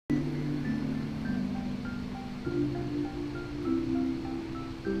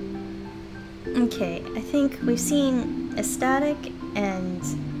Okay, I think we've seen ecstatic and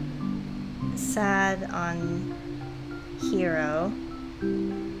sad on Hero.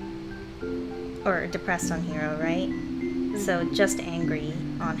 Or depressed on Hero, right? So just angry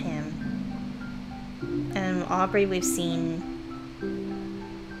on him. And Aubrey we've seen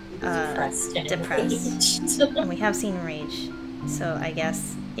depressed. And we have seen rage. So I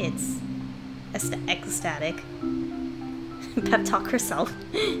guess it's ecstatic. Pep talk herself.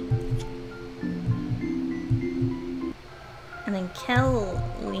 And then Kel,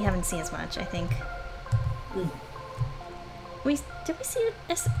 we haven't seen as much, I think. Did we see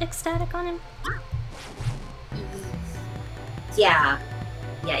ecstatic on him? Yeah.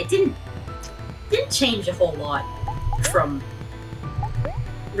 Yeah, it didn't change a whole lot from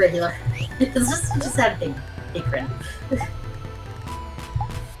regular. It just had a big grin.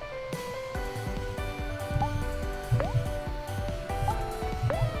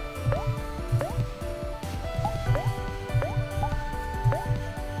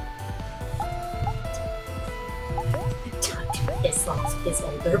 Piss off his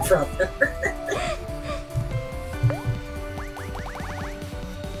older brother.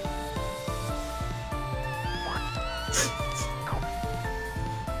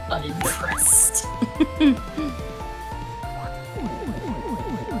 Unimpressed.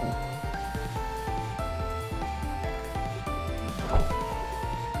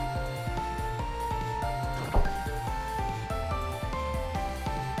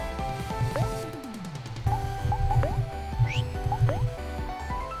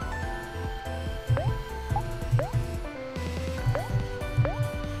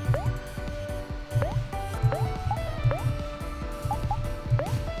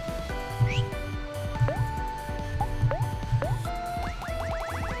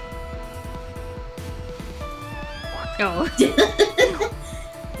 Oh.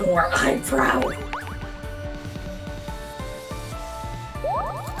 More eyebrow.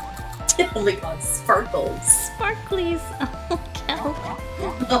 Oh my god, sparkles. Sparklies. Oh, Kel.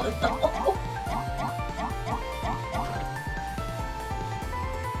 Oh no.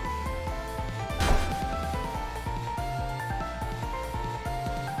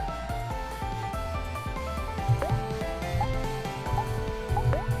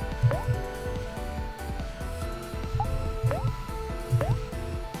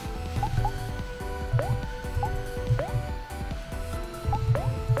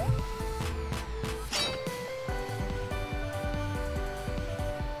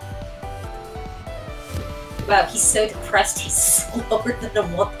 Wow, he's so depressed he's slower than a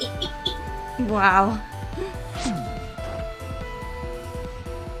monkey. Wow.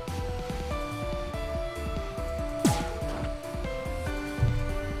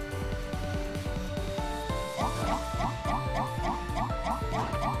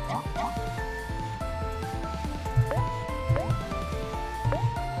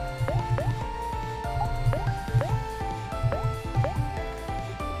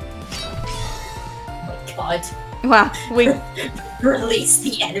 God. Wow, we release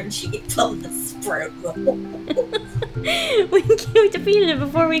the energy from the sprout roll. we defeated it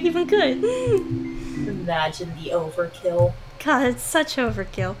before we even could. Imagine the overkill. God, it's such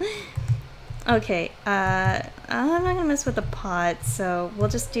overkill. Okay, I'm not gonna mess with the pot, so we'll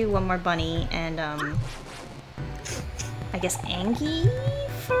just do one more bunny and I guess Angie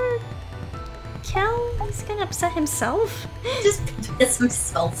for Kel? He's gonna upset himself? Just piss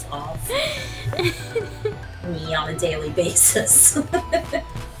himself off. Me on a daily basis.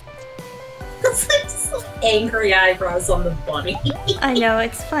 It's like just like angry eyebrows on the bunny. I know,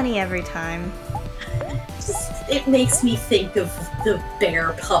 it's funny every time. It makes me think of the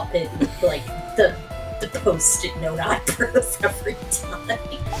bear puppet with like the post-it note eyebrows every time.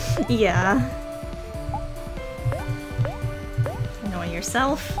 Yeah. Annoying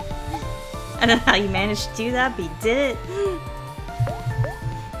yourself. I don't know how you managed to do that, but you did it.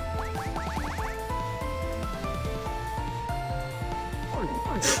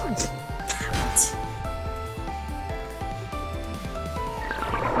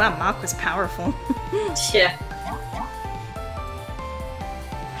 Wow, Mach was powerful. Yeah.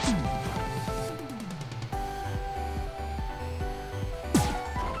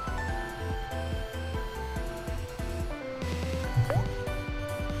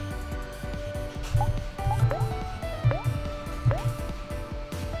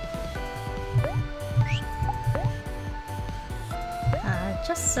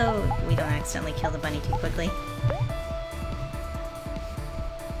 Just so we don't accidentally kill the bunny too quickly.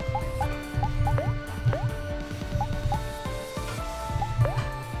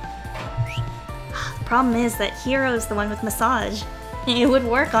 The problem is that Hero's the one with massage. It would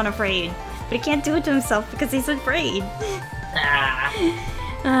work on Afraid. But he can't do it to himself because he's afraid.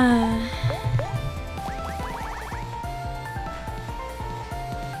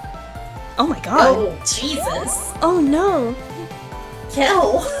 Oh my god. Oh, Jesus. Oh no.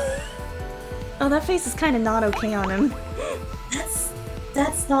 Kill. Oh, that face is kind of not okay on him.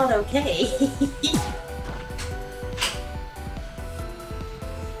 That's not okay.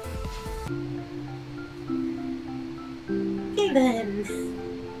 Okay then.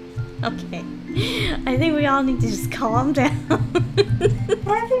 Okay. I think we all need to just calm down.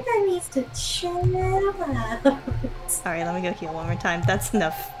 Everyone needs to chill out. Sorry, let me go heal one more time. That's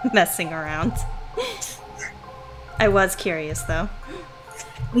enough messing around. I was curious though.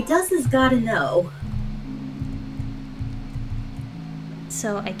 We has gotta know.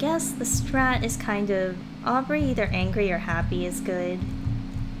 So I guess the strat is kind of Aubrey either angry or happy is good.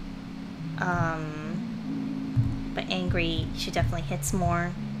 But angry, she definitely hits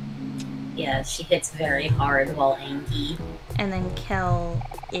more. Yeah, she hits very hard while angry. And then Kel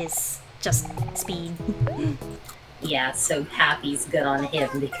is just speed. Yeah, so happy's good on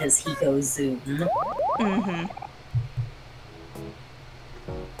him because he goes zoom. Mm-hmm.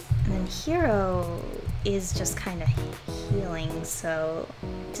 And then Hero is just kind of healing, so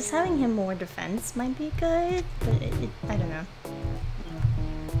just having him more defense might be good, but I don't know.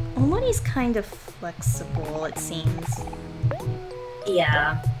 Omori's kind of flexible, it seems.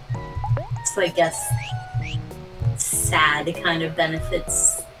 Yeah. So I guess sad kind of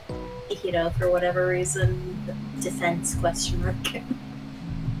benefits, you know, for whatever reason. Defense question mark. I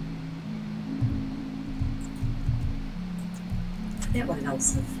forget what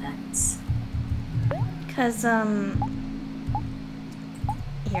else affects. Because,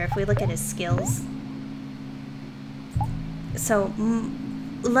 here, if we look at his skills. So,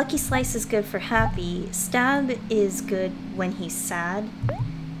 Lucky Slice is good for happy. Stab is good when he's sad.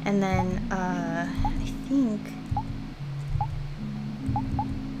 And then, I think...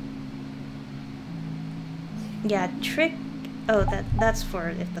 Yeah, Trick... Oh, that's for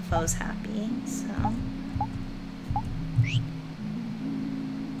if the foe's happy, so...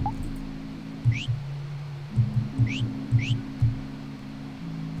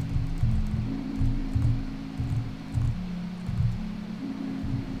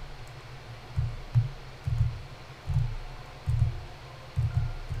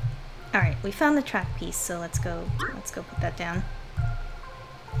 Alright, we found the track piece, so let's go put that down.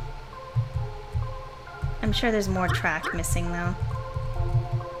 I'm sure there's more track missing though.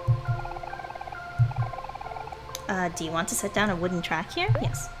 Do you want to set down a wooden track here?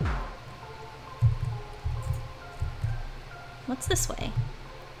 Yes. What's this way?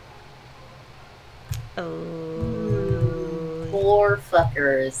 Oh. Poor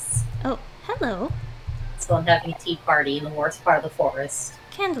fuckers. Oh, hello. So I'm having a tea party in the worst part of the forest.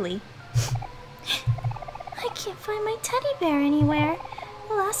 Candly. I can't find my teddy bear anywhere.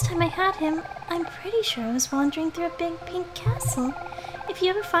 The last time I had him, I'm pretty sure I was wandering through a big pink castle. If you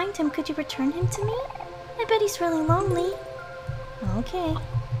ever find him, could you return him to me? I bet he's really lonely. Okay.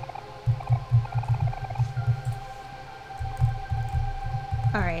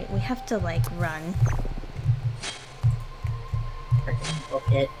 Alright, we have to, like, run. Freaking book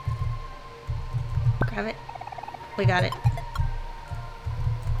it. Grab it. We got it.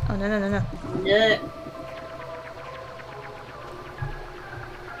 Oh, no, no, no, no. No.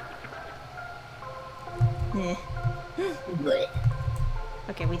 Eh. Blech.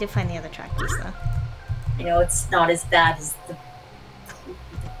 Okay, we did find the other track piece, though. You know, it's not as bad as the...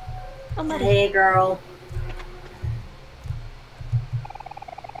 Oh, buddy. Hey, girl.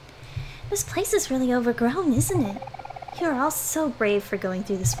 This place is really overgrown, isn't it? You're all so brave for going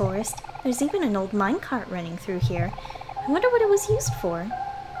through this forest. There's even an old minecart running through here. I wonder what it was used for.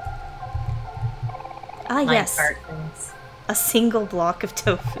 Ah, yes. Things. A single block of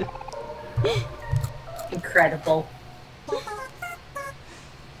tofu. Incredible.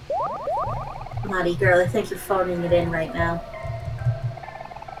 Naughty girl, I think you're phoning it in right now.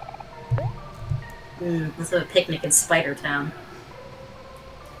 Let's have a picnic in Spider Town.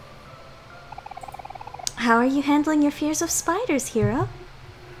 How are you handling your fears of spiders, Hero?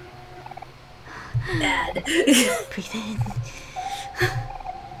 Bad. Breathe in.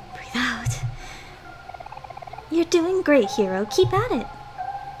 Breathe out. You're doing great, Hero. Keep at it.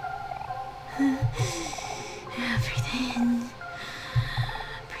 Breathe in.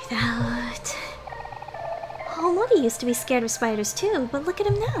 Breathe out. OMORI used to be scared of spiders too, but look at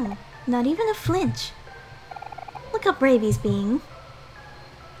him now. Not even a flinch. Look how brave he's being.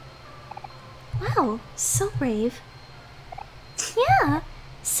 Wow, so brave. Yeah,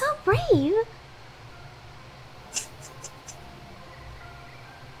 so brave.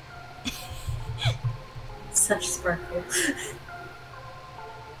 such sparkle.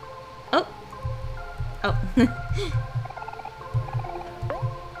 Oh. Oh.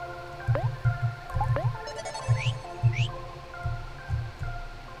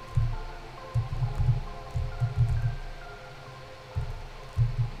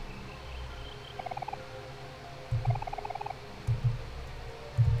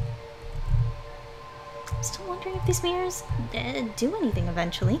 I'm still wondering if these mirrors do anything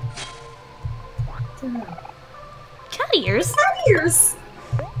eventually. Cat ears? Cat ears!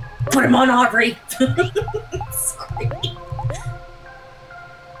 Put him on Aubrey! Sorry.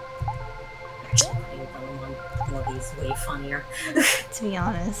 Actually, putting them on Lovey's way funnier. To be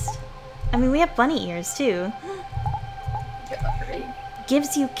honest. I mean, we have bunny ears too. Yeah, right.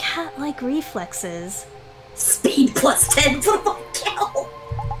 Gives you cat-like reflexes. Speed plus 10 for my cow!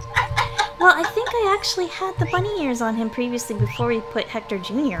 Well, I think I actually had the bunny ears on him previously before we put Hector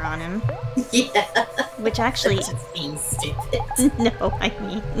Jr. on him. Yeah. Which actually... That's just being stupid. No, I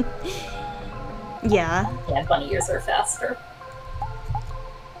mean... Yeah. Yeah, bunny ears are faster.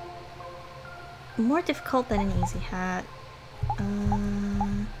 More difficult than an easy hat.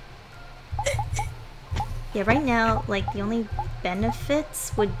 Yeah, right now, like, the only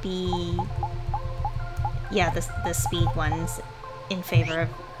benefits would be... Yeah, the speed ones in favor of,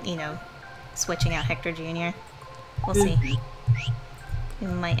 you know, switching out Hector Jr. We'll see. We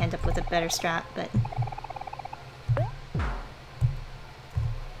might end up with a better strat, but...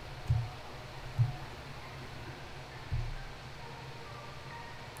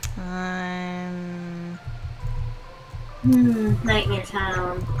 Nightmare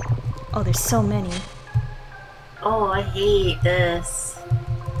Town. Oh, there's so many. Oh, I hate this.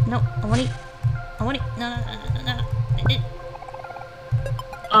 No, I want to... No.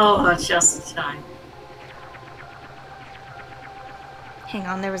 Oh, just in time. Hang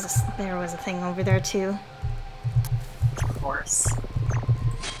on, there was a thing over there too. Of course.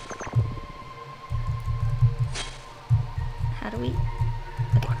 How do we...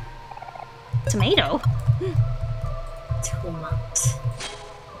 Okay. Tomato? Tomat.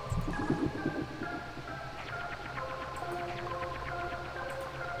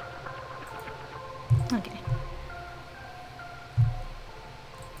 Okay.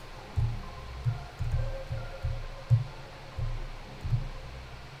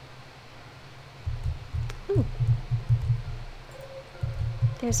 Ooh.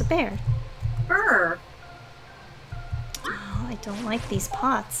 There's a bear. Brr. Oh, I don't like these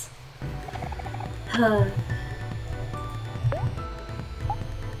pots. Wow.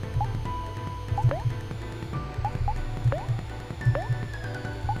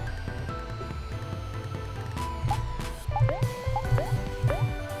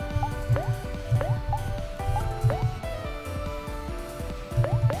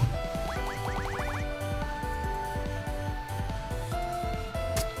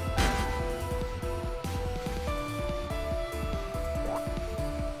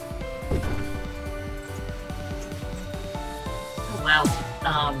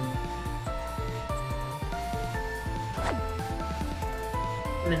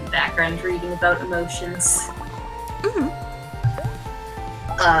 I'm in the background reading about emotions.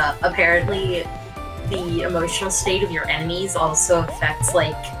 Apparently, the emotional state of your enemies also affects,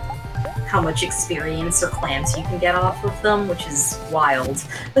 like, how much experience or clams you can get off of them, which is wild.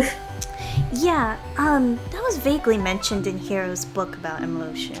 Yeah, that was vaguely mentioned in Hero's book about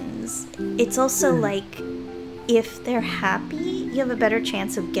emotions. It's also like, if they're happy, you have a better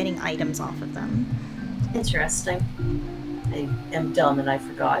chance of getting items off of them. Interesting. I am dumb and I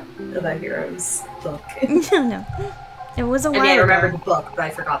forgot about Hero's book. No. It was a while I ago. remember the book, but I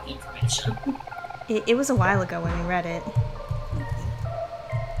forgot the information. It was a while ago when we read it.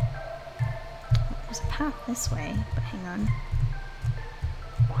 There's a path this way, but hang on.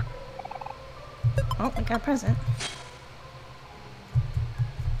 Oh, I got a present.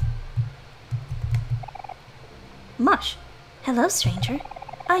 Mush! Hello, stranger.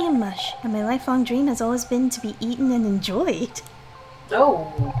 I am Mush, and my lifelong dream has always been to be eaten and enjoyed.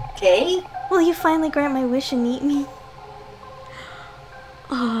 Oh, okay. Will you finally grant my wish and eat me?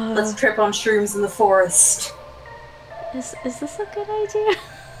 Oh, Let's trip on shrooms in the forest. is this a good idea?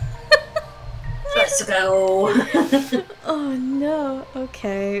 Let's go. Oh no.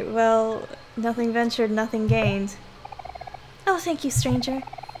 Okay, well, nothing ventured, nothing gained. Oh, thank you, stranger.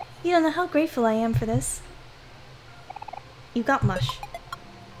 You don't know how grateful I am for this. You got Mush.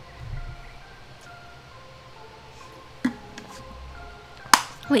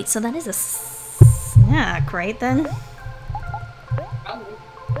 Wait, so that is a snack, right then?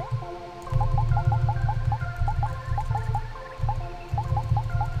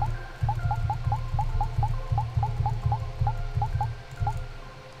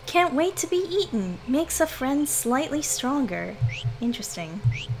 Can't wait to be eaten. Makes a friend slightly stronger. Interesting.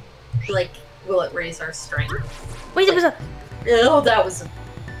 Like, will it raise our strength? Wait, there was a... Oh, that was a...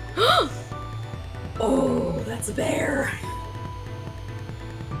 Oh, that's a bear.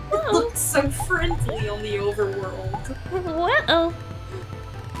 It looks so friendly on the overworld. Whoa.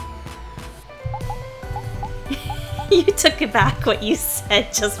 You took it back what you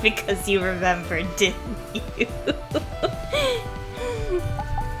said just because you remembered, didn't you?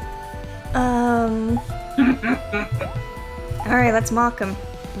 Alright, let's mock him.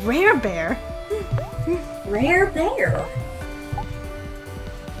 Rare bear? Rare bear?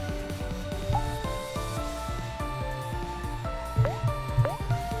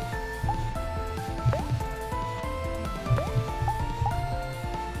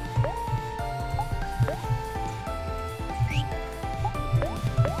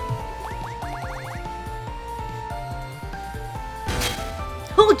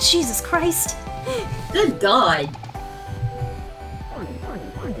 Oh, Jesus Christ! Good God!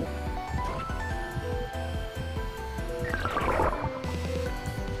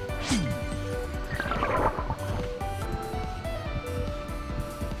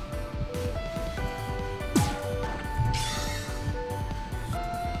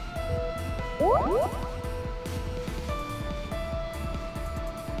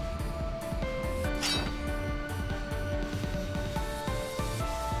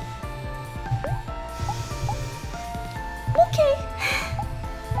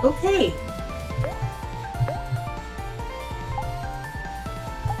 Okay.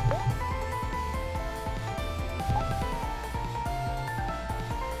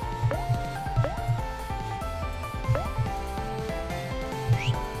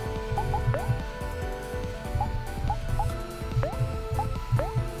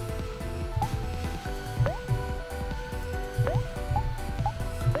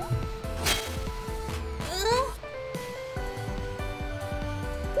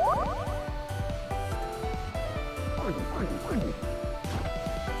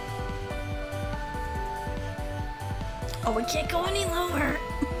 Oh, we can't go any lower.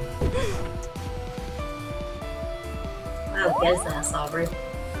 Wow, get his ass, Aubrey.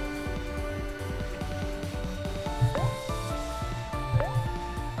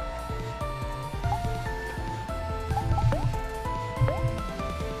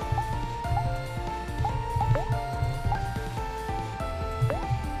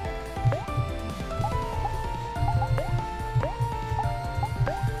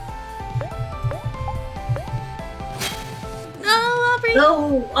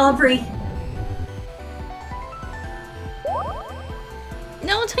 No, Aubrey!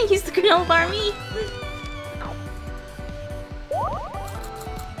 No, don't use the granola bar me!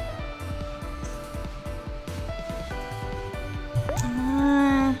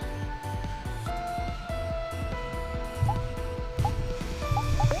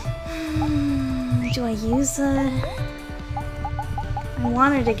 Do I use a... I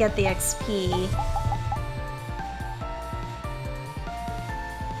want her to get the XP.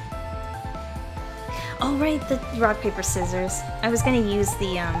 Oh right, the rock, paper, scissors. I was gonna use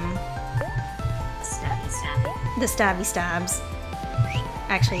the Stabby. the stabby stabs.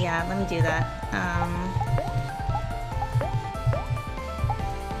 Actually, yeah, let me do that.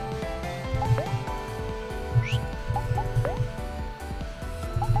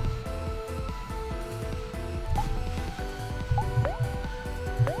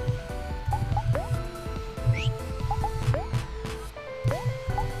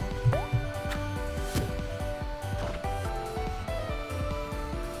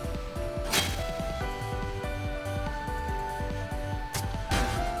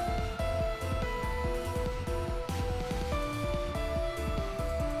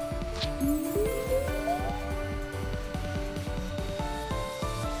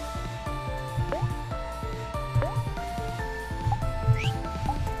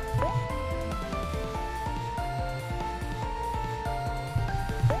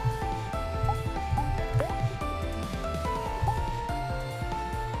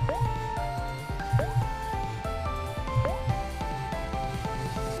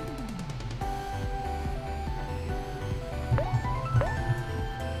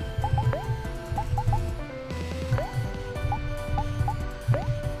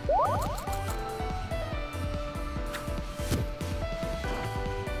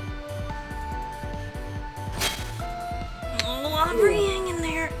 Aubrey, hang in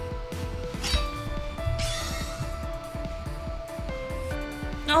there.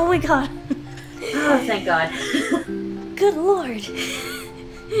 Oh my god. Oh, thank God. Good lord.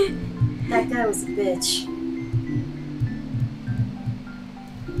 That guy was a bitch.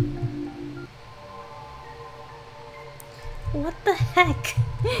 the heck?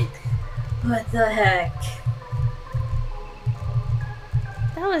 What the heck?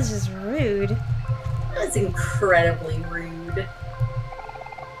 That was just rude. That's incredibly rude.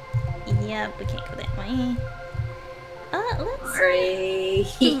 Yep, we can't go that way. Let's Sorry.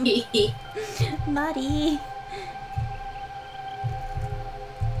 Buddy.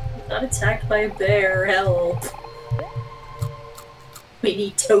 Got attacked by a bear, help. We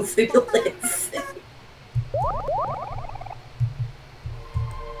need tofu to live.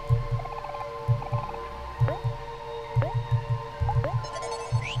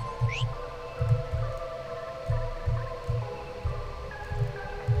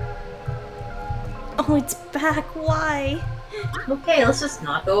 Oh, it's back. Why? Okay, let's just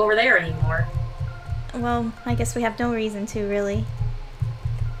not go over there anymore. Well, I guess we have no reason to, really.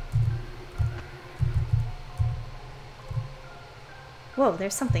 Whoa,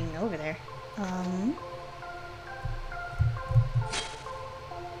 there's something over there.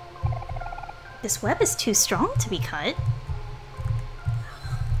 This web is too strong to be cut.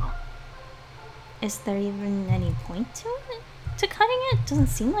 Is there even any point to it? To cutting it? Doesn't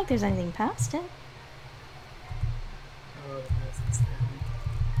seem like there's anything past it.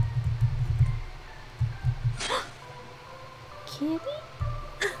 Kitty?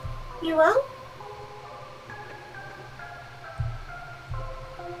 You well?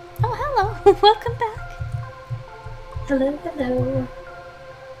 Oh, hello. Welcome back. Hello, hello.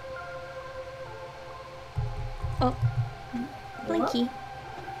 Oh, Blinky.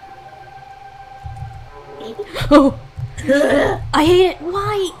 Baby? Oh! I hate it.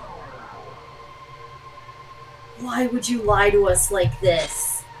 Why? Why would you lie to us like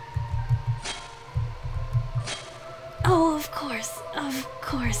this? Oh, of course. Of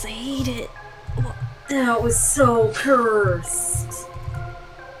course. I hate it. That was so cursed.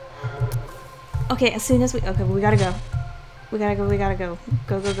 Okay, as soon as we... Okay, we gotta go. We gotta go, we gotta go.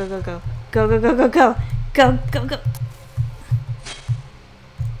 Go, go, go, go, go. Go, go, go, go, go. Go, go, go.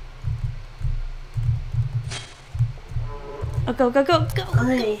 Oh, go, go, go, go.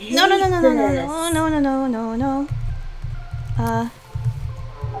 I hate No, no, no, no, no, no, this. no, no, no, no, no, no.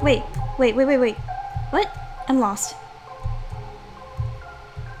 Wait, wait, wait, wait, wait. What? I'm lost.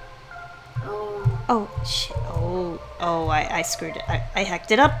 Oh. Oh, shit. Oh, I screwed it. I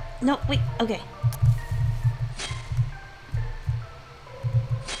hacked it up. No, wait, okay.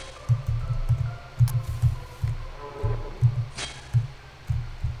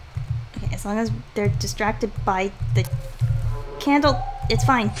 Okay, as long as they're distracted by the candle, it's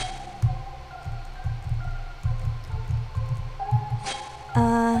fine.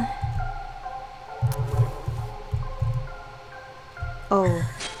 Oh.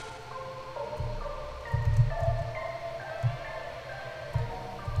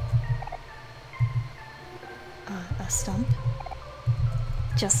 A stump?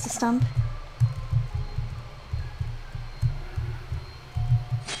 Just a stump?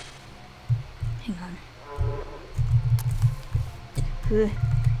 Hang on.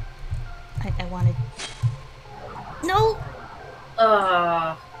 I wanted... No!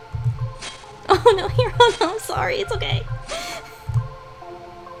 Oh no, Hero, no, I'm sorry, it's okay.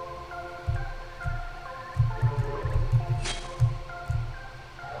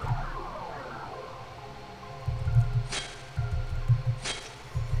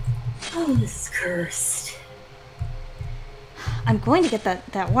 Oh, this is cursed. I'm going to get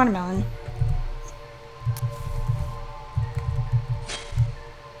that watermelon.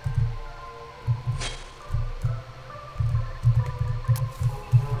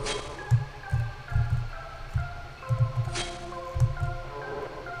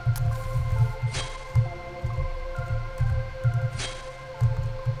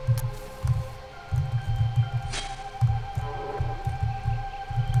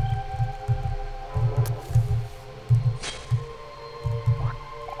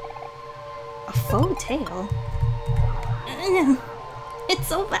 A faux tail? It's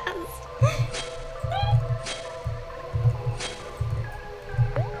so fast.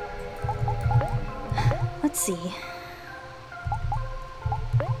 Let's see.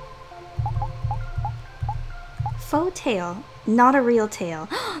 Faux tail, not a real tail.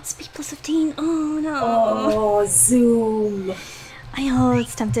 Speed plus 15. Oh no. Oh, zoom. I know,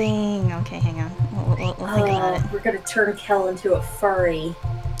 it's tempting. Okay, hang on. We'll think about it. We're gonna turn Kel into a furry.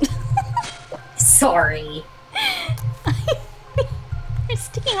 Sorry. You're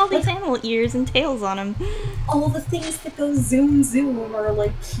sticking all these animal ears and tails on him. All the things that go zoom zoom are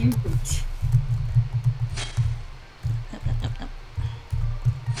like cute. Nope.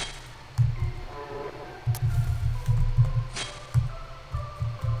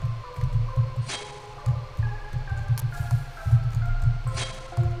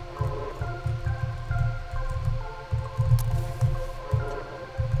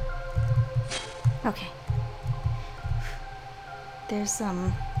 Okay. There's,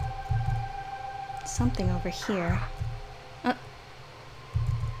 something over here.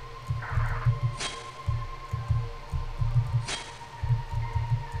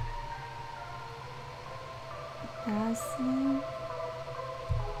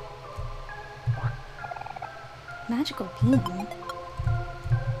 Magical beam.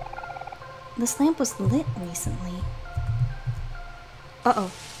 This lamp was lit recently.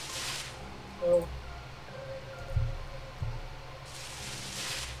 Uh-oh. Oh.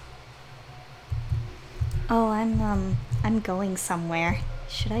 Oh, I'm going somewhere.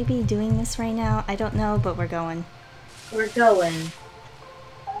 Should I be doing this right now? I don't know, but we're going. We're going.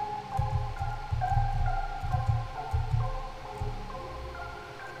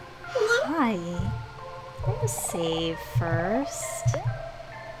 Hi. I'm gonna save first.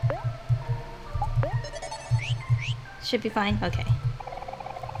 Should be fine? Okay.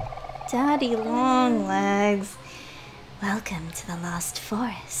 Daddy Longlegs. Welcome to the Lost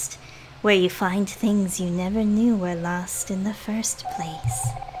Forest, where you find things you never knew were lost in the first place.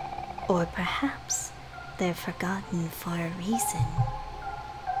 Or perhaps they're forgotten for a reason.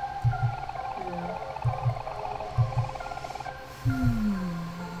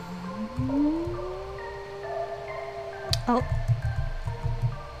 Oh.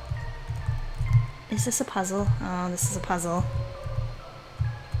 Is this a puzzle? Oh, this is a puzzle.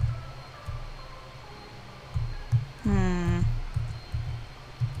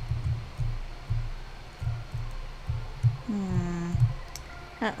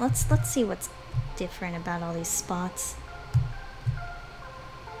 Let's see what's different about all these spots.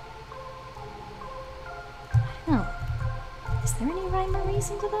 I don't know. Is there any rhyme or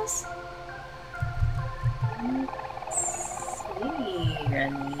reason to this? I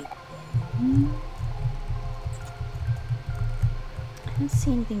don't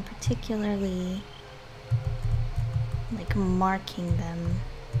see anything particularly like marking them.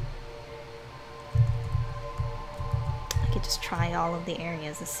 I could just try all of the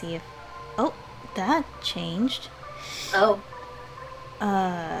areas to see if... Oh, that changed. Oh.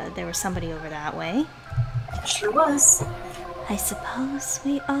 There was somebody over that way. Sure was. I suppose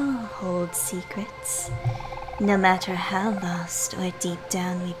we all hold secrets. No matter how lost or deep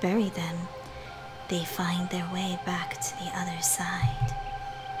down we bury them, they find their way back to the other side.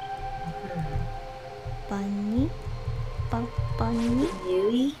 Bunny? Bunny?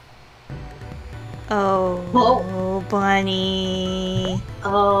 Yui? Oh, Bunny.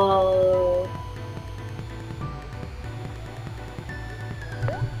 Oh.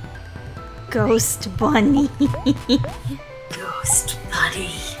 Ghost Bunny. Ghost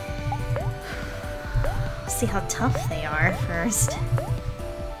Bunny. See how tough they are first.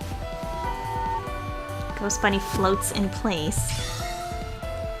 Ghost Bunny floats in place.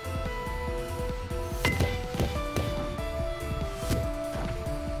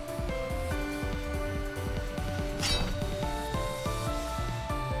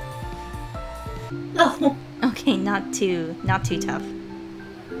 Oh. Okay, not too tough.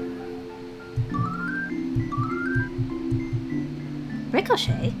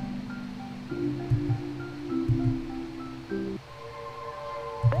 Ricochet?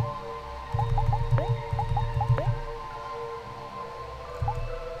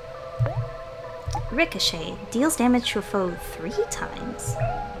 Ricochet deals damage to a foe 3 times.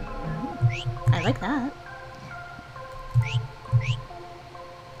 I like that.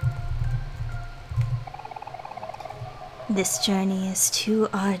 This journey is too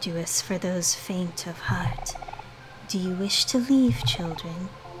arduous for those faint of heart. Do you wish to leave, children?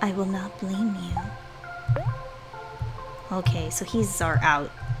 I will not blame you. Okay, so he's our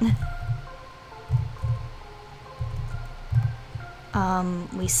out.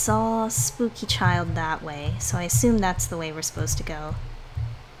 We saw Spooky Child that way, so I assume that's the way we're supposed to go.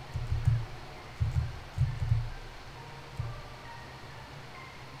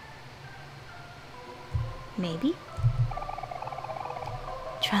 Maybe?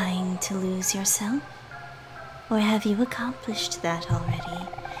 Trying to lose yourself? Or have you accomplished that already?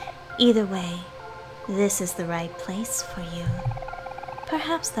 Either way, this is the right place for you.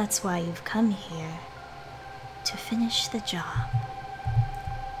 Perhaps that's why you've come here. To finish the job.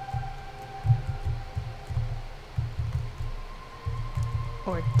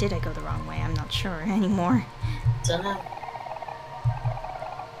 Or did I go the wrong way? I'm not sure anymore. Dunno.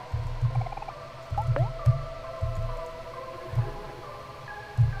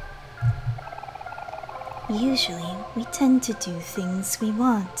 Usually, we tend to do things we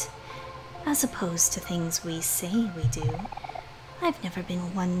want, as opposed to things we say we do. I've never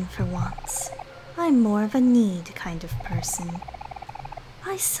been one for wants. I'm more of a need kind of person.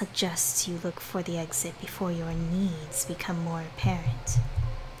 I suggest you look for the exit before your needs become more apparent.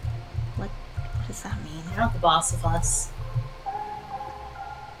 What does that mean? You're not the boss of us.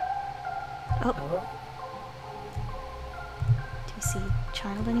 Oh. Do you see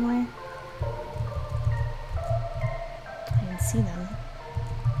child anywhere? I didn't see them.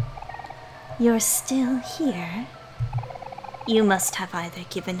 You're still here? You must have either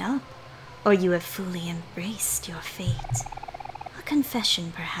given up, or you have fully embraced your fate. A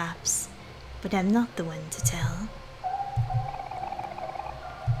confession, perhaps, but I'm not the one to tell.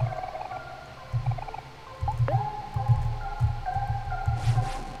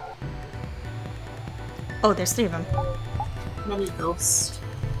 Oh, there's 3 of them. Many ghosts.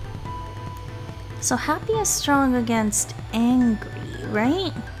 So happy is strong against angry,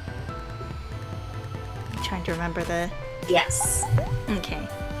 right? I'm trying to remember the... Yes. Okay.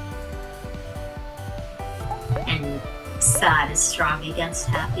 And sad is strong against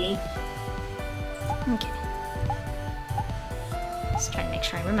happy. Okay. Just trying to make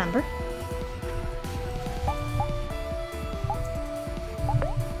sure I remember.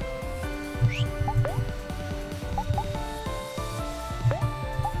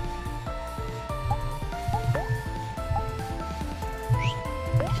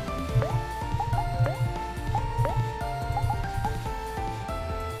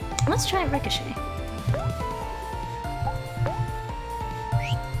 Let's try Ricochet.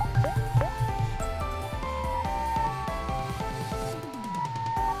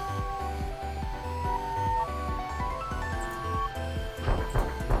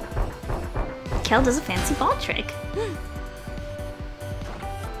 Kel does a fancy ball trick.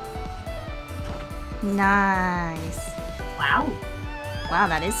 Nice. Wow. Wow,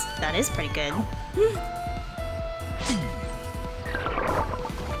 that is pretty good.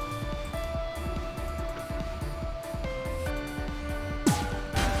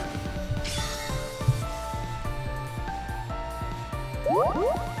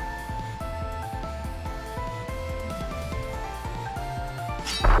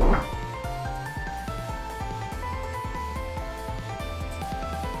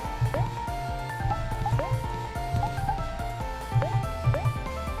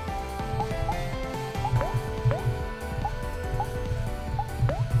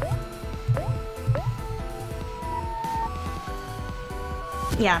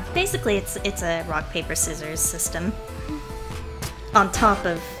 Yeah, basically it's a rock, paper, scissors system. On top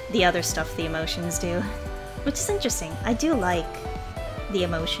of the other stuff the emotions do. Which is interesting. I do like the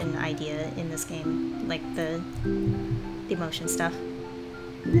emotion idea in this game. Like the emotion stuff.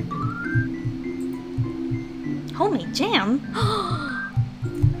 Homemade jam?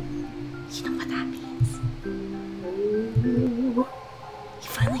 You know what that means? He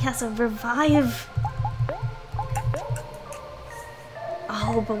finally has a revive!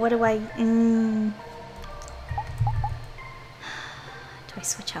 Oh, but what do I... Do I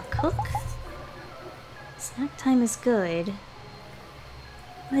switch out cook? Snack time is good.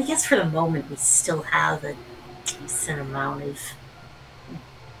 I guess for the moment we still have a decent amount of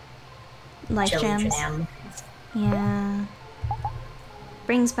Life jelly gems. jam. Yeah.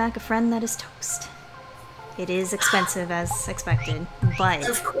 Brings back a friend that is toast. It is expensive as expected, but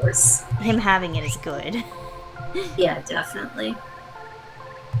Of course. him having it is good. Yeah, definitely.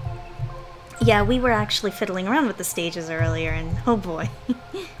 Yeah, we were actually fiddling around with the stages earlier, and oh boy.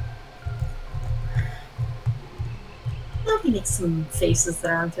 Let me make some faces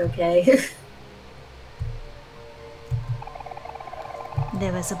that aren't okay.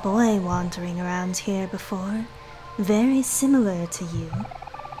 There was a boy wandering around here before, very similar to you.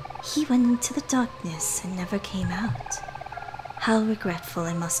 He went into the darkness and never came out. How regretful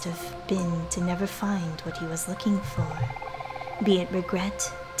it must have been to never find what he was looking for. Be it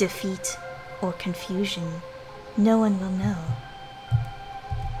regret, defeat, or confusion, no one will know.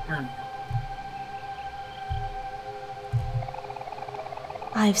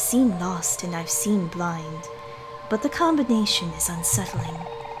 I've seen lost and I've seen blind, but the combination is unsettling.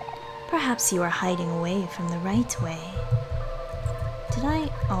 Perhaps you are hiding away from the right way. Did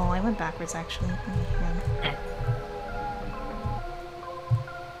I? Oh, I went backwards actually. Okay,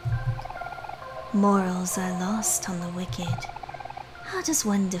 Morals are lost on the wicked. How does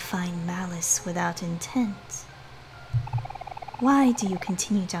one define malice without intent? Why do you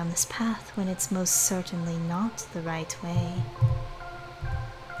continue down this path when it's most certainly not the right way?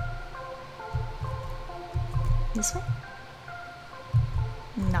 This way?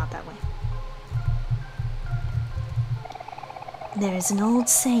 Not that way. There is an old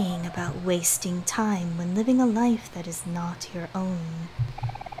saying about wasting time when living a life that is not your own.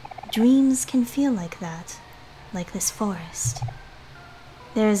 Dreams can feel like that, like this forest.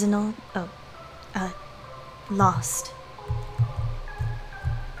 There is an old... oh. Lost.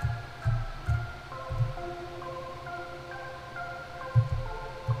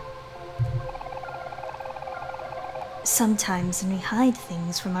 Sometimes when we hide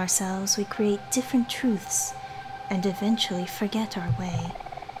things from ourselves, we create different truths and eventually forget our way.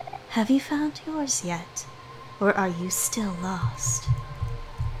 Have you found yours yet? Or are you still lost?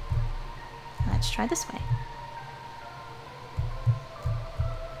 Let's try this way.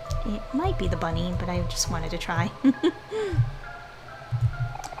 It might be the bunny, but I just wanted to try.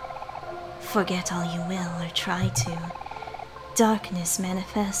 Forget all you will, or try to. Darkness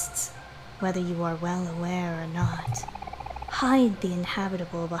manifests, whether you are well aware or not. Hide the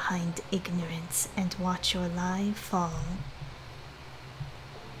inhabitable behind ignorance and watch your lie fall.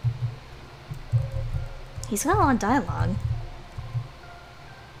 He's got a lot of dialogue.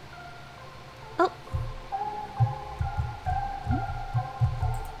 Oh!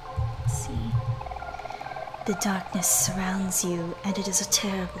 Let's see. The darkness surrounds you, and it is a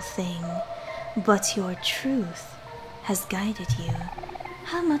terrible thing. But your truth has guided you.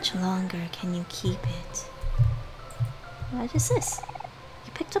 How much longer can you keep it? What is this?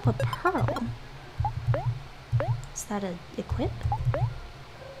 You picked up a pearl. Is that a equip?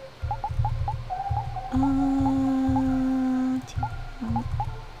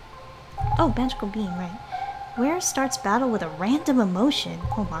 Oh, magical beam, right. Where starts battle with a random emotion?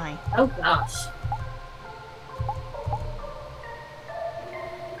 Oh my. Oh gosh.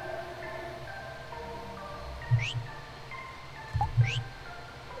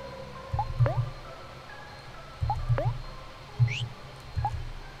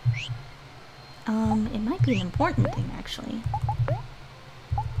 It might be an important thing, actually.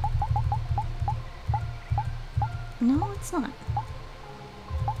 No, it's not.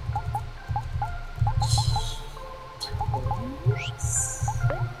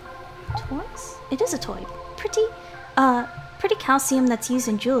 Toys? It is a toy. Pretty calcium that's used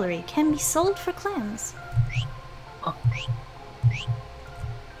in jewelry can be sold for clams. Oh.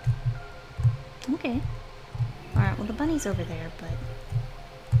 Okay. Alright, well the bunny's over there, but...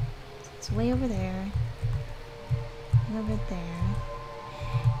 it's way over there. Over there.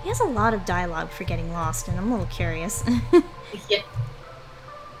 He has a lot of dialogue for getting lost, and I'm a little curious. Yeah.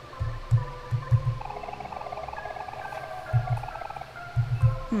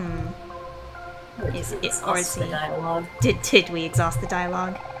 Is it, Exhaust or is the he... dialogue. Did we exhaust the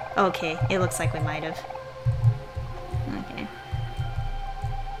dialogue? Okay, it looks like we might have. Okay.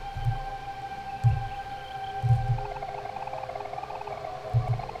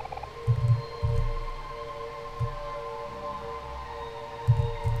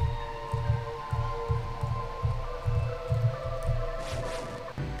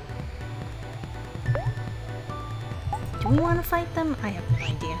 Do we want to fight them? I have no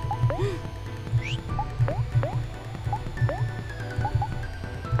idea.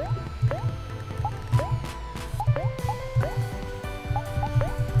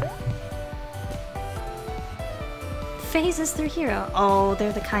 Phases through hero. Oh,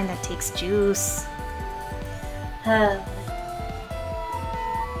 they're the kind that takes juice.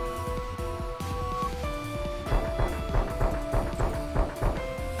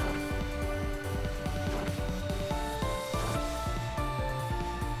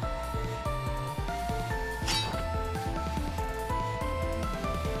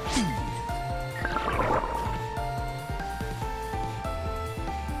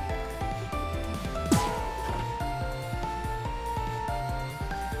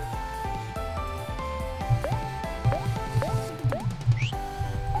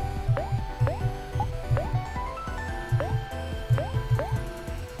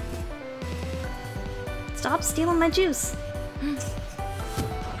 Stop stealing my juice. They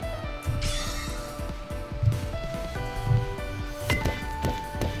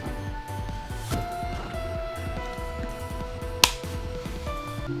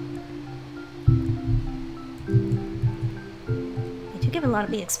do give a lot of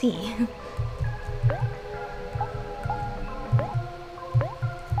EXP.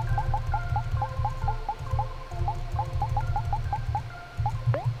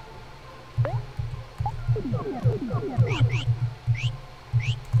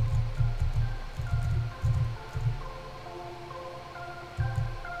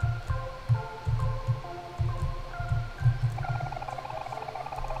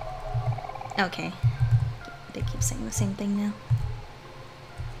 Okay. They keep saying the same thing now.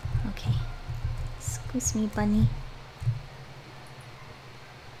 Okay. Excuse me, bunny.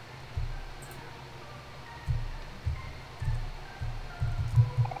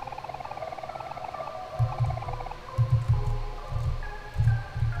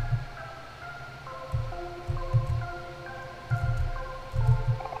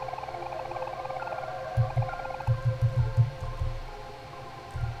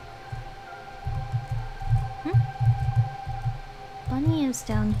 is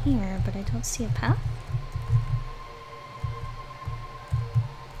down here, but I don't see a path.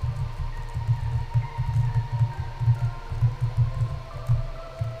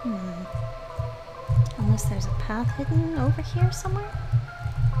 Unless there's a path hidden over here somewhere?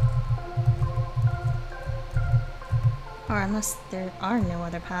 Or unless there are no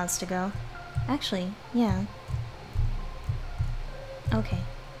other paths to go. Actually, yeah. Okay.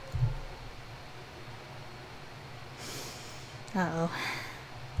 Uh-oh.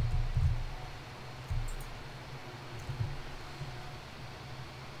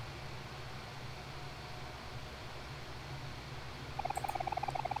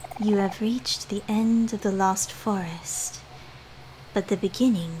 You have reached the end of the lost forest, but the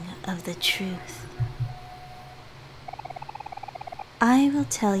beginning of the truth. I will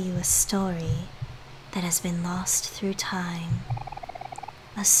tell you a story that has been lost through time.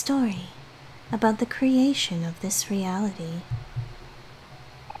 A story about the creation of this reality.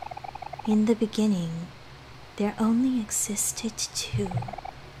 In the beginning, there only existed two.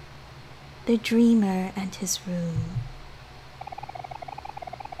 The dreamer and his room.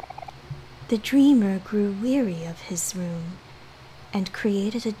 The dreamer grew weary of his room and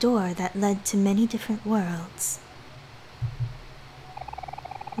created a door that led to many different worlds.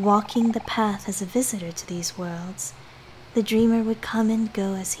 Walking the path as a visitor to these worlds, the dreamer would come and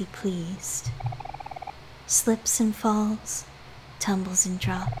go as he pleased. Slips and falls, tumbles and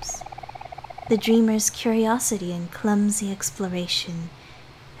drops. The dreamer's curiosity and clumsy exploration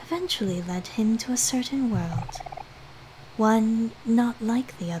eventually led him to a certain world, one not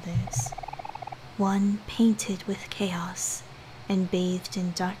like the others, one painted with chaos and bathed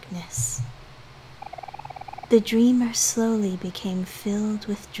in darkness. The dreamer slowly became filled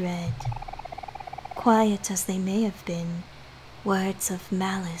with dread. Quiet as they may have been, words of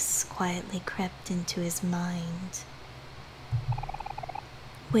malice quietly crept into his mind.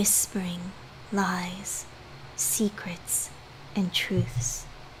 Whispering lies, secrets, and truths.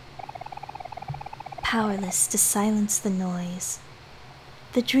 Powerless to silence the noise,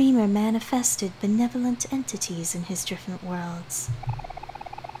 the dreamer manifested benevolent entities in his different worlds.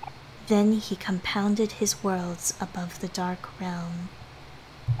 Then he compounded his worlds above the dark realm,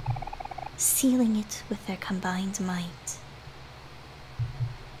 sealing it with their combined might.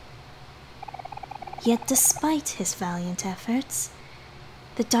 Yet despite his valiant efforts,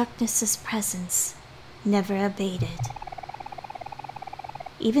 the darkness's presence never abated.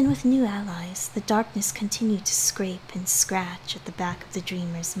 Even with new allies, the darkness continued to scrape and scratch at the back of the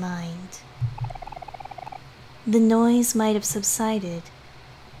dreamer's mind. The noise might have subsided,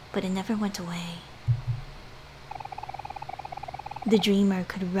 but it never went away. The dreamer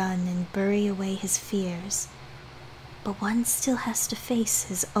could run and bury away his fears, but one still has to face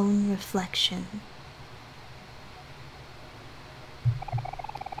his own reflection.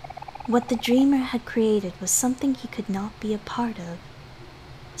 What the dreamer had created was something he could not be a part of,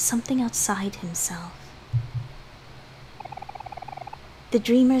 something outside himself. The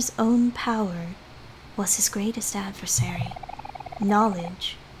dreamer's own power was his greatest adversary.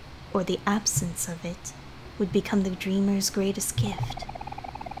 Knowledge, or the absence of it, would become the dreamer's greatest gift.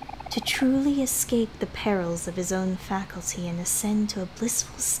 To truly escape the perils of his own faculty and ascend to a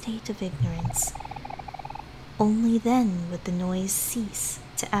blissful state of ignorance, only then would the noise cease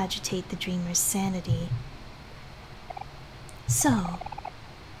to agitate the dreamer's sanity. So,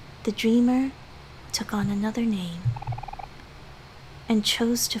 the dreamer took on another name and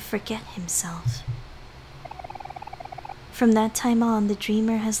chose to forget himself. From that time on, the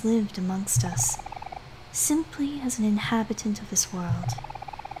dreamer has lived amongst us, simply as an inhabitant of this world,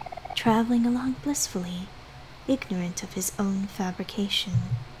 traveling along blissfully, ignorant of his own fabrication.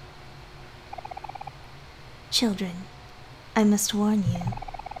 Children, I must warn you,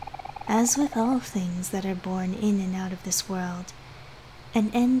 as with all things that are born in and out of this world, an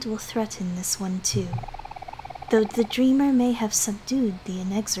end will threaten this one too. Though the dreamer may have subdued the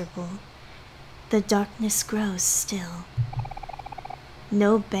inexorable, the darkness grows still.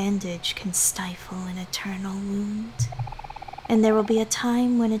 No bandage can stifle an eternal wound, and there will be a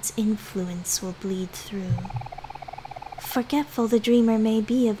time when its influence will bleed through. Forgetful the dreamer may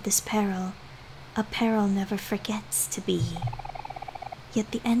be of this peril, a peril never forgets to be.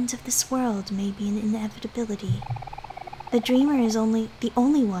 Yet the end of this world may be an inevitability. The dreamer is the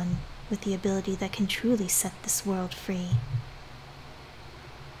only one with the ability that can truly set this world free.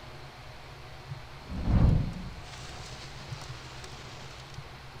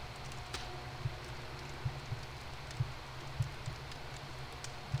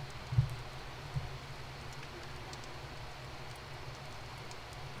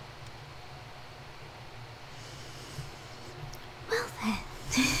 Well then,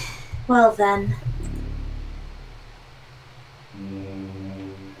 Well then.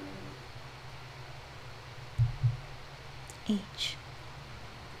 H.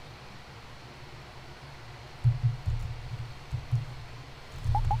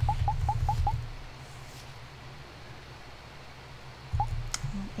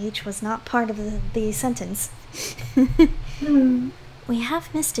 H was not part of the sentence. We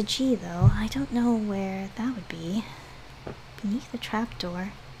have missed a G, though. I don't know where that would be. Beneath the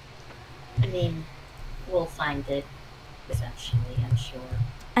trapdoor. I mean, we'll find it eventually, I'm sure.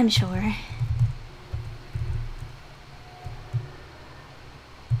 I'm sure.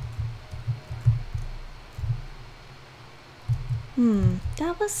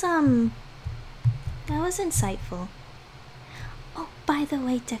 That was insightful. Oh, by the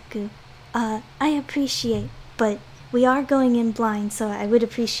way, Deku, I appreciate, but we are going in blind, so I would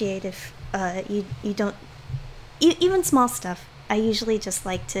appreciate if, you don't... even small stuff. I usually just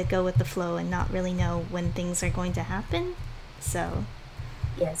like to go with the flow and not really know when things are going to happen, so...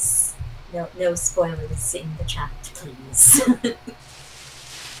 Yes. No spoilers in the chat, please.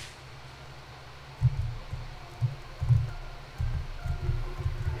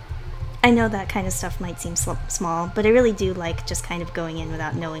 I know that kind of stuff might seem small, but I really do like just kind of going in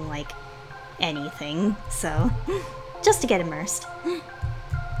without knowing, like, anything, so... just to get immersed.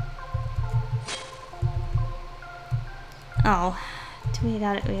 Oh, we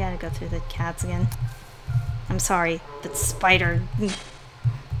gotta go through the cats again. I'm sorry, that spider...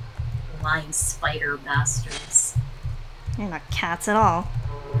 Lying spider bastards. They're not cats at all.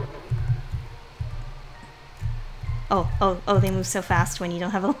 Oh, they move so fast when you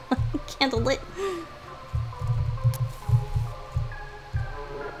don't have a candle lit.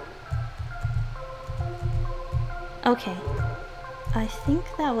 Okay. I think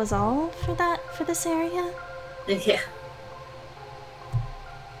that was all for this area. Yeah.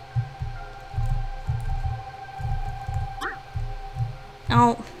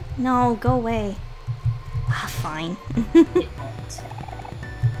 Oh, no, go away. Ah, fine. It won't.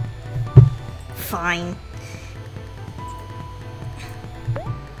 Fine.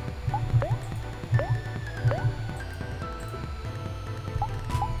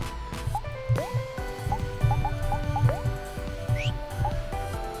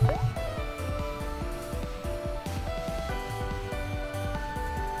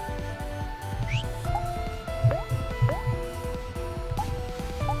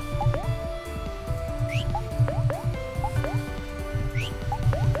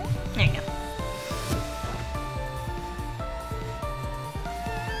 There you go.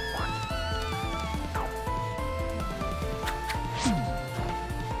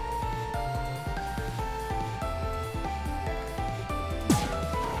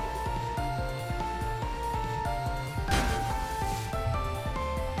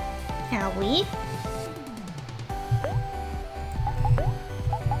 Owie.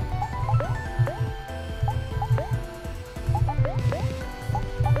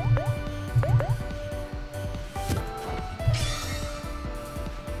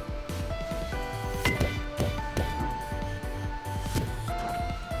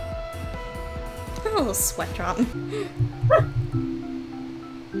 A little sweat drop.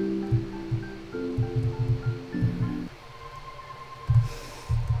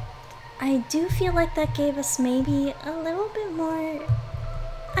 I do feel like that gave us maybe a little bit more...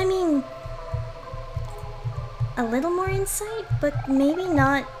 I mean... a little more insight, but maybe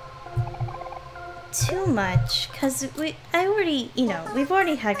not too much, because we've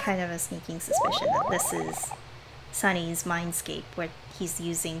already had kind of a sneaking suspicion that this is Sunny's mindscape, where he's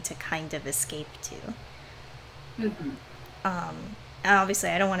using to kind of escape to. Mm-hmm. And obviously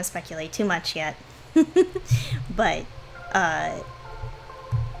I don't want to speculate too much yet, but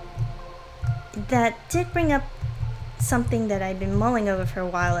that did bring up something that I've been mulling over for a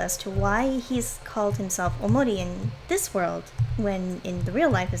while as to why he's called himself Omori in this world when in the real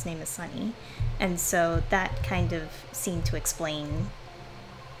life his name is Sunny. And so that kind of seemed to explain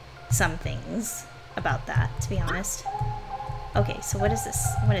some things about that, to be honest. Okay, so what is this?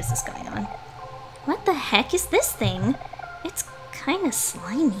 What is this going on? What the heck is this thing? It's kind of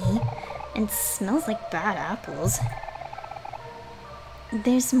slimy and smells like bad apples.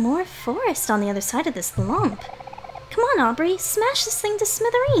 There's more forest on the other side of this lump. Come on, Aubrey, smash this thing to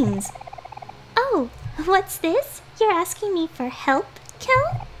smithereens. Oh, what's this? You're asking me for help,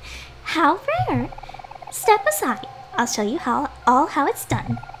 Kel? How rare. Step aside. I'll show you how it's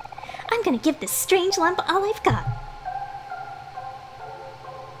done. I'm gonna give this strange lump all I've got.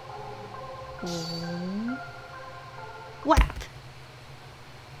 Whap.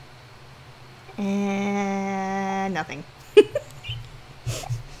 And nothing.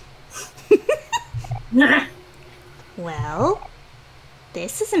 Well,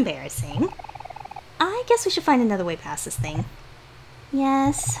 this is embarrassing. I guess we should find another way past this thing.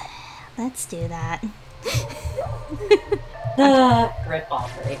 Yes, let's do that. Rip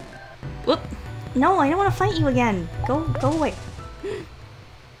OMORI. Whoop. No, I don't want to fight you again. Go away.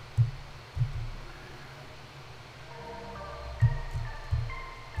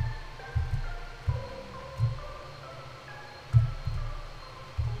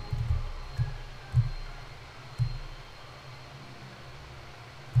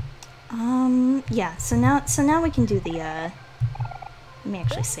 Yeah, so now we can do the, let me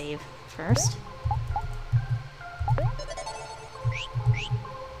actually save first.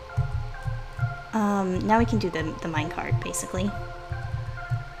 Now we can do the minecart, basically.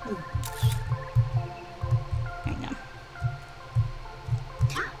 There you go.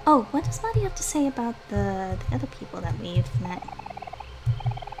 Oh, what does Maddie have to say about the other people that we've met?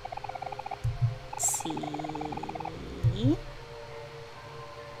 Let's see...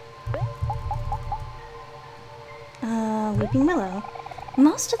 Weeping Willow.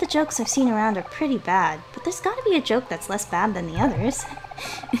 Most of the jokes I've seen around are pretty bad, but there's gotta be a joke that's less bad than the others.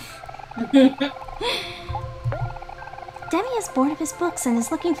 Demi is bored of his books and is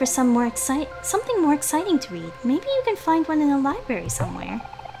looking for something more exciting to read. Maybe you can find one in a library somewhere.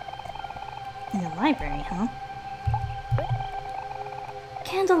 In a library, huh?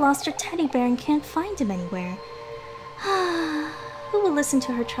 Candle lost her teddy bear and can't find him anywhere. Who will listen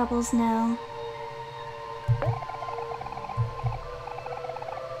to her troubles now?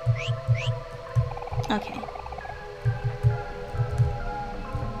 Okay.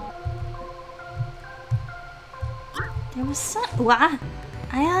 There was some... What?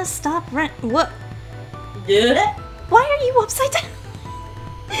 I gotta stop What? Yeah. Why are you upside down?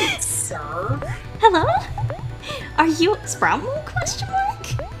 Sir? Hello? Are you Sprout Moon? Question mark?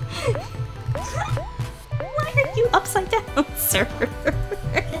 Why are you upside down, sir?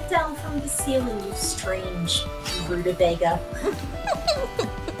 Get down from the ceiling, you strange rutabaga.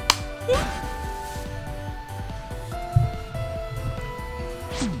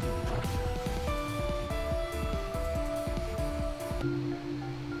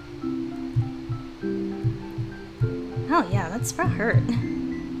 Oh yeah, that sprout hurt.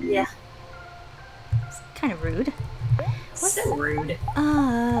 Yeah. It's kind of rude. So rude. Is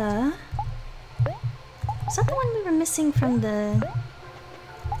that the one we were missing from the...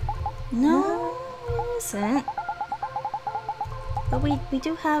 No, it isn't. But we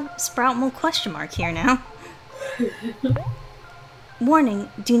do have Sprout Mole question mark here now. Warning,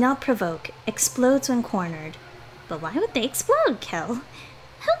 do not provoke. Explodes when cornered. But why would they explode, Kel?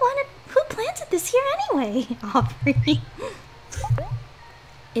 Who planted this here anyway? Aubrey.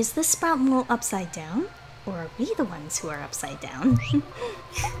 Is the Sprout Mole upside down? Or are we the ones who are upside down?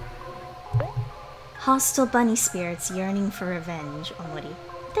 Hostile bunny spirits yearning for revenge, OMORI.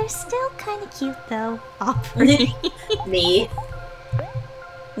 They're still kinda cute though, Aubrey. Me.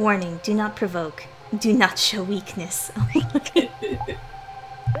 Warning, do not provoke. Do not show weakness.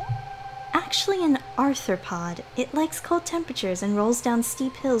 Actually an arthropod. It likes cold temperatures and rolls down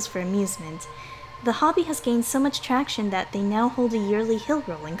steep hills for amusement. The hobby has gained so much traction that they now hold a yearly hill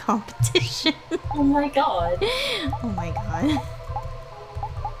rolling competition. Oh my god. Oh my god.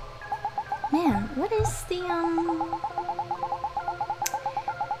 Man, what is the,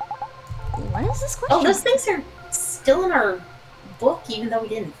 what is this question? Oh, those things are still in our book, even though we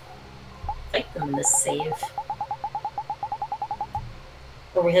didn't fight them in this save.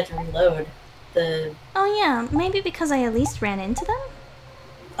 Or we had to reload the... Oh yeah, maybe because I at least ran into them?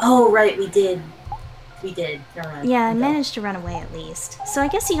 Oh, right, we did. We did. Never mind. Yeah, I managed to run away at least. So I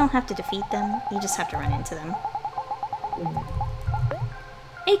guess you don't have to defeat them, you just have to run into them.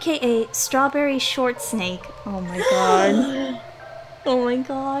 AKA Strawberry Short Snake. Oh my god. Oh my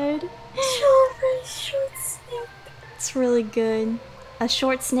god. Strawberry Short Snake. It's really good. A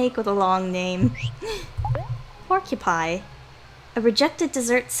short snake with a long name. Porcupine. A rejected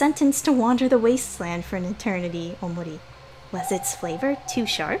dessert sentenced to wander the wasteland for an eternity, OMORI. Was its flavor too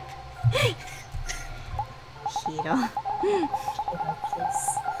sharp? Hiro.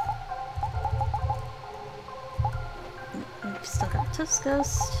 We've still got Toast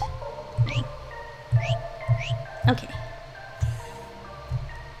Ghost. Okay.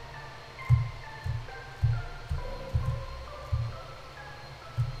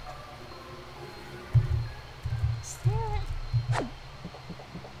 Is there...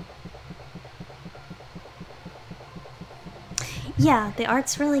 Yeah, the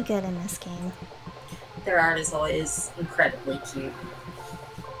art's really good in this game. Their art is always incredibly cute.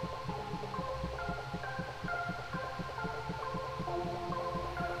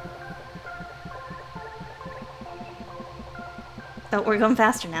 Oh, we're going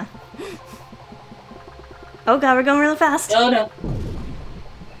faster now. Oh god, we're going really fast. Oh no.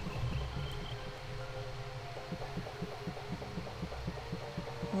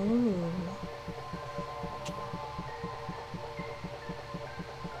 Ooh.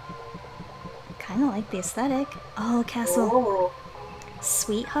 Kinda like the aesthetic. Oh, castle. Oh.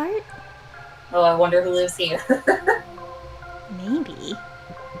 Sweetheart? Oh, I wonder who lives here. Maybe.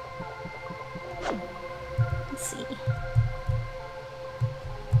 Let's see.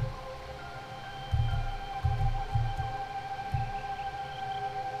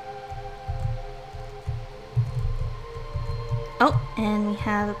 Oh, and we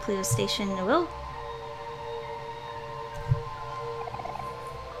have a Pluto station. Whoa.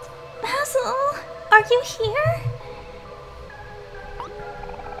 Basil! Are you here?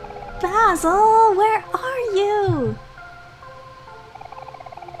 Basil, where are you?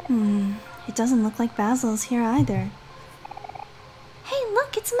 It doesn't look like Basil's here either. Hey,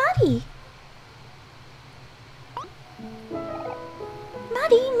 look, it's Muddy!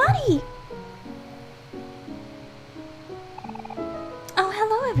 Muddy! Oh,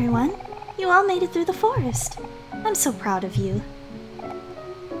 hello everyone. You all made it through the forest. I'm so proud of you.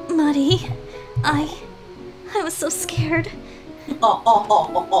 Muddy, I was so scared.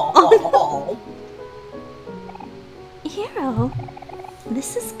 Hero,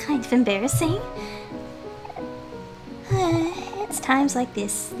 this is kind of embarrassing. It's times like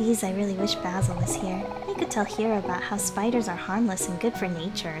these I really wish Basil was here. He could tell Hero about how spiders are harmless and good for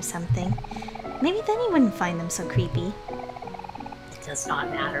nature or something. Maybe then he wouldn't find them so creepy. It does not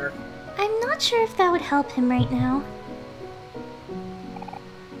matter. I'm not sure if that would help him right now.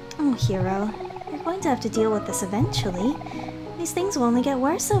 Oh, Hero, you're going to have to deal with this eventually. These things will only get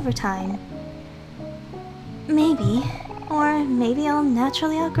worse over time. Maybe. Or maybe I'll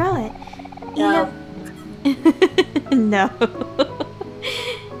naturally outgrow it. No. No.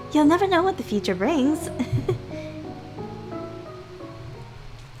 You'll never know what the future brings.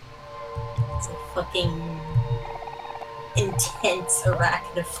 It's a fucking intense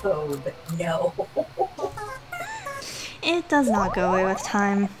arachnophobe. No. It does not go away with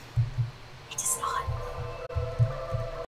time.